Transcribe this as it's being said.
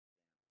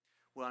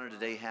We're honored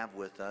today to have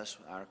with us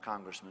our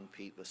Congressman,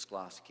 Pete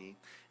Visclosky,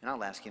 and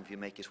I'll ask him if you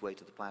make his way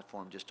to the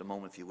platform just a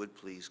moment, if you would,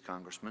 please,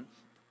 Congressman.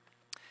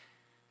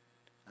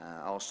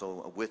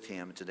 Also with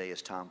him today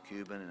is Tom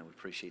Cuban, and we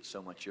appreciate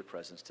so much your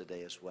presence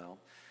today as well.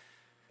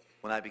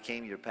 When I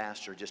became your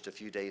pastor, just a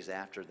few days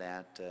after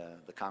that,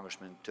 the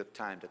Congressman took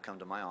time to come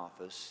to my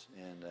office,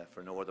 and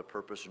for no other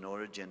purpose or no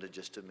other agenda,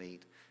 just to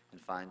meet and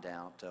find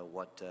out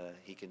what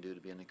he can do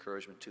to be an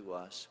encouragement to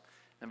us.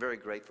 I'm very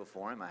grateful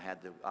for him. I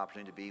had the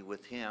opportunity to be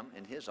with him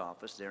in his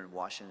office there in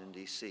Washington,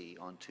 D.C.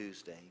 on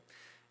Tuesday,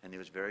 and he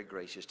was very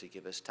gracious to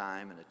give us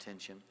time and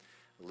attention,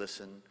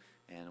 listen,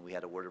 and we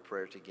had a word of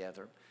prayer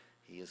together.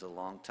 He is a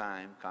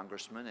long-time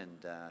congressman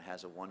and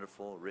has a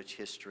wonderful, rich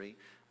history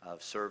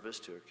of service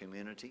to our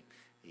community.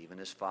 Even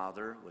his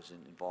father was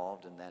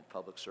involved in that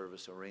public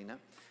service arena,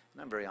 and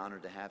I'm very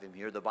honored to have him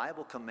here. The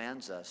Bible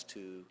commands us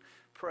to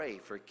pray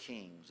for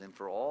kings and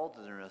for all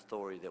that are in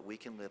authority, that we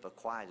can live a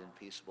quiet and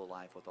peaceable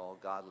life with all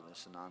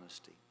godliness and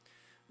honesty.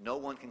 No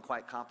one can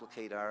quite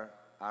complicate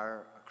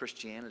our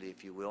Christianity,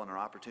 if you will, and our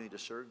opportunity to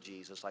serve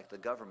Jesus like the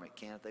government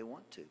can if they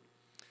want to.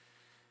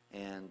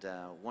 And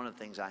one of the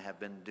things I have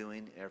been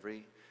doing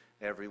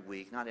every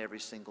week, not every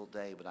single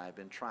day, but I've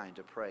been trying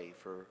to pray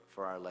for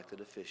our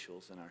elected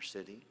officials in our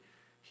city,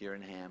 here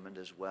in Hammond,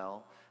 as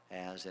well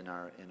as in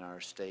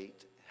our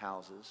state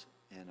houses,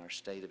 in our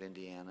state of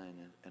Indiana,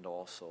 and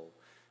also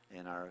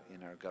in our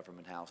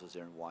government houses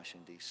there in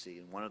Washington, D.C.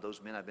 And one of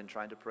those men I've been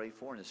trying to pray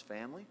for, and his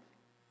family,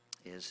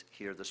 is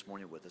here this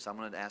morning with us. I'm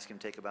going to ask him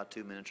to take about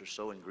 2 minutes or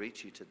so and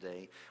greet you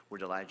today. We're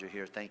delighted you're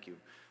here. Thank you,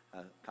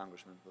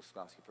 Congressman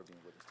Visclosky, for being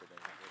with us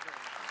today.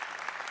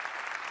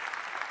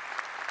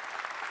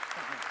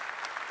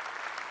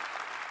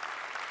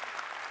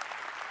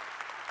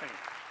 Thank you.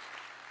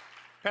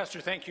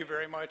 Pastor, thank you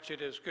very much.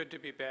 It is good to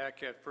be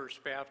back at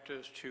First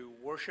Baptist to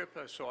worship,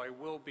 so I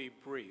will be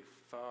brief.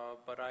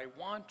 But I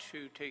want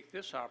to take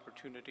this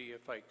opportunity,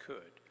 if I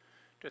could,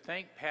 to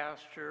thank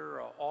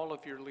Pastor, all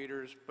of your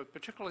leaders, but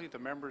particularly the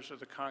members of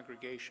the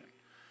congregation,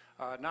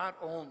 not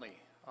only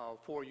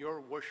for your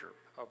worship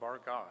of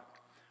our God,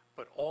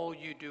 but all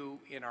you do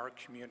in our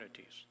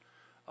communities.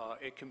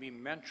 It can be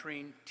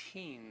mentoring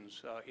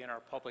teens in our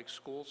public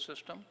school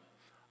system.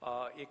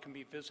 It can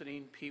be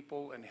visiting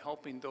people and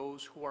helping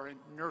those who are in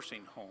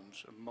nursing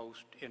homes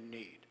most in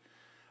need.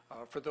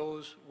 For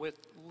those with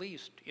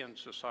least in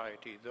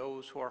society,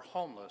 those who are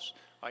homeless,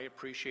 I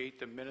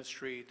appreciate the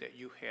ministry that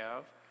you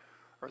have,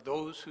 or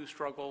those who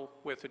struggle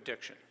with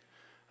addiction.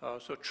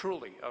 So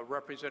truly,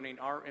 representing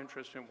our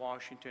interest in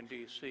Washington,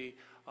 D.C.,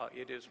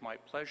 it is my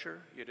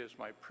pleasure, it is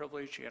my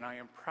privilege, and I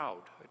am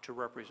proud to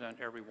represent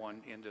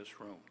everyone in this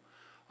room.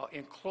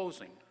 In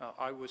closing,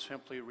 I would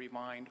simply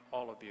remind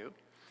all of you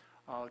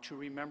to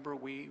remember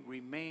we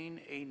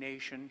remain a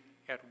nation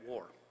at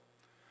war.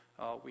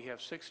 We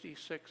have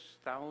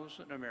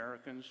 66,000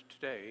 Americans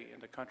today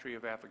in the country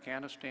of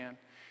Afghanistan,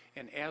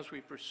 and as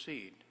we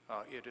proceed,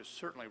 it is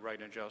certainly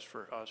right and just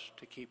for us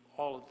to keep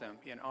all of them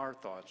in our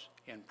thoughts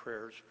and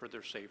prayers for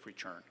their safe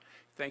return.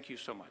 Thank you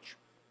so much.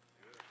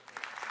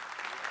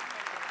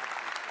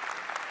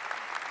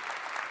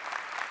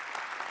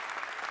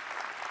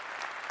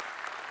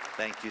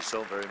 Thank you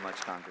so very much,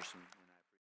 Congressman.